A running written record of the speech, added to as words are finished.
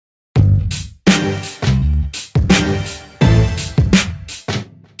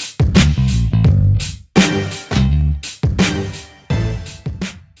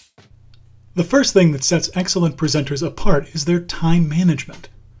The first thing that sets excellent presenters apart is their time management.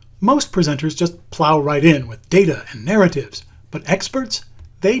 Most presenters just plow right in with data and narratives, but experts,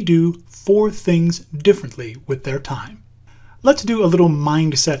 they do 4 things differently with their time. Let's do a little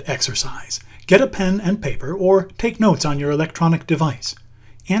mindset exercise. Get a pen and paper or take notes on your electronic device.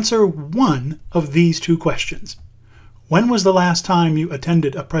 Answer one of these 2 questions. When was the last time you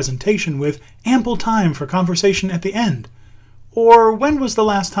attended a presentation with ample time for conversation at the end? Or when was the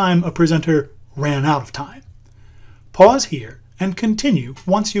last time a presenter ran out of time? Pause here and continue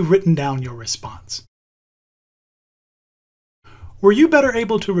once you've written down your response. Were you better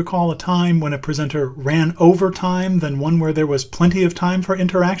able to recall a time when a presenter ran over time than one where there was plenty of time for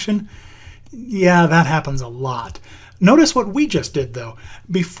interaction? Yeah, that happens a lot. Notice what we just did though.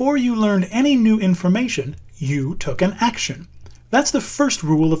 Before you learned any new information, you took an action. That's the first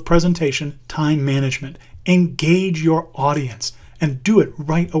rule of presentation time management. Engage your audience and do it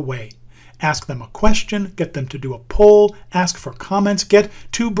right away. Ask them a question, get them to do a poll, ask for comments, get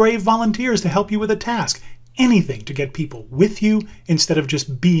 2 brave volunteers to help you with a task. Anything to get people with you instead of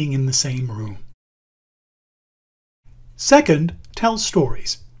just being in the same room. Second, tell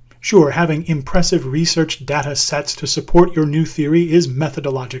stories. Sure, having impressive research data sets to support your new theory is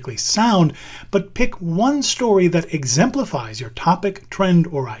methodologically sound, but pick one story that exemplifies your topic, trend,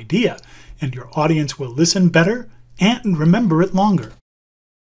 or idea, and your audience will listen better and remember it longer.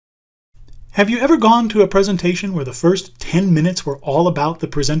 Have you ever gone to a presentation where the first 10 minutes were all about the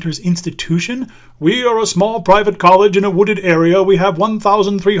presenter's institution? We are a small private college in a wooded area. We have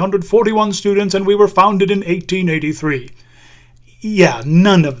 1,341 students and we were founded in 1883. Yeah,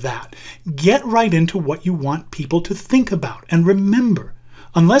 none of that. Get right into what you want people to think about and remember.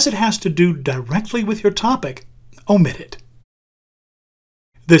 Unless it has to do directly with your topic, omit it.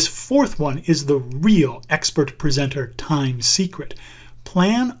 This 4th one is the real expert presenter time secret.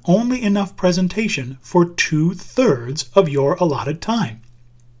 Plan only enough presentation for 2/3 of your allotted time.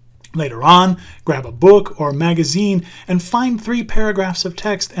 Later on, grab a book or magazine and find 3 paragraphs of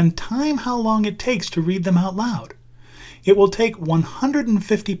text and time how long it takes to read them out loud. It will take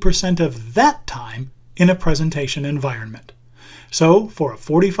 150% of that time in a presentation environment. So, for a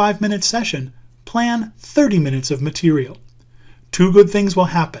 45-minute session, plan 30 minutes of material. 2 good things will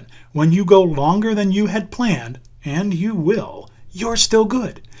happen. When you go longer than you had planned, and you will, you're still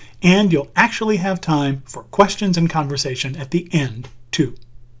good. And you'll actually have time for questions and conversation at the end, too.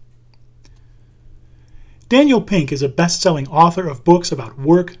 Daniel Pink is a best-selling author of books about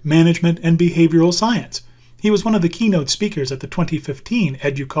work, management, and behavioral science. He was one of the keynote speakers at the 2015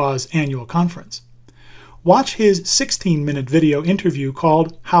 EDUCAUSE annual conference. Watch his 16-minute video interview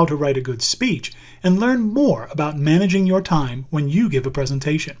called How to Write a Good Speech and learn more about managing your time when you give a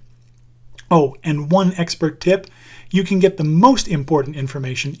presentation. Oh, and one expert tip, you can get the most important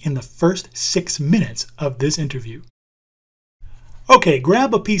information in the first 6 minutes of this interview. Okay,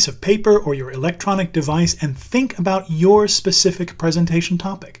 grab a piece of paper or your electronic device and think about your specific presentation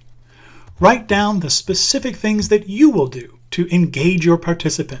topic. Write down the specific things that you will do to engage your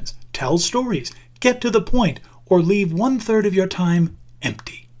participants, tell stories, get to the point, or leave 1/3 of your time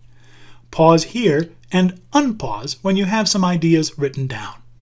empty. Pause here and unpause when you have some ideas written down.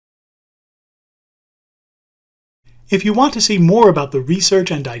 If you want to see more about the research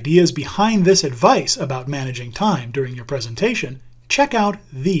and ideas behind this advice about managing time during your presentation, check out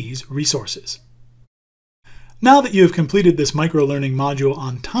these resources. Now that you have completed this microlearning module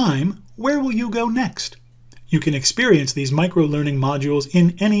on time, where will you go next? You can experience these microlearning modules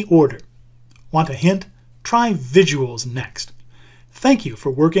in any order. Want a hint? Try visuals next. Thank you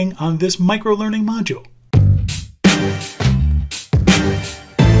for working on this microlearning module.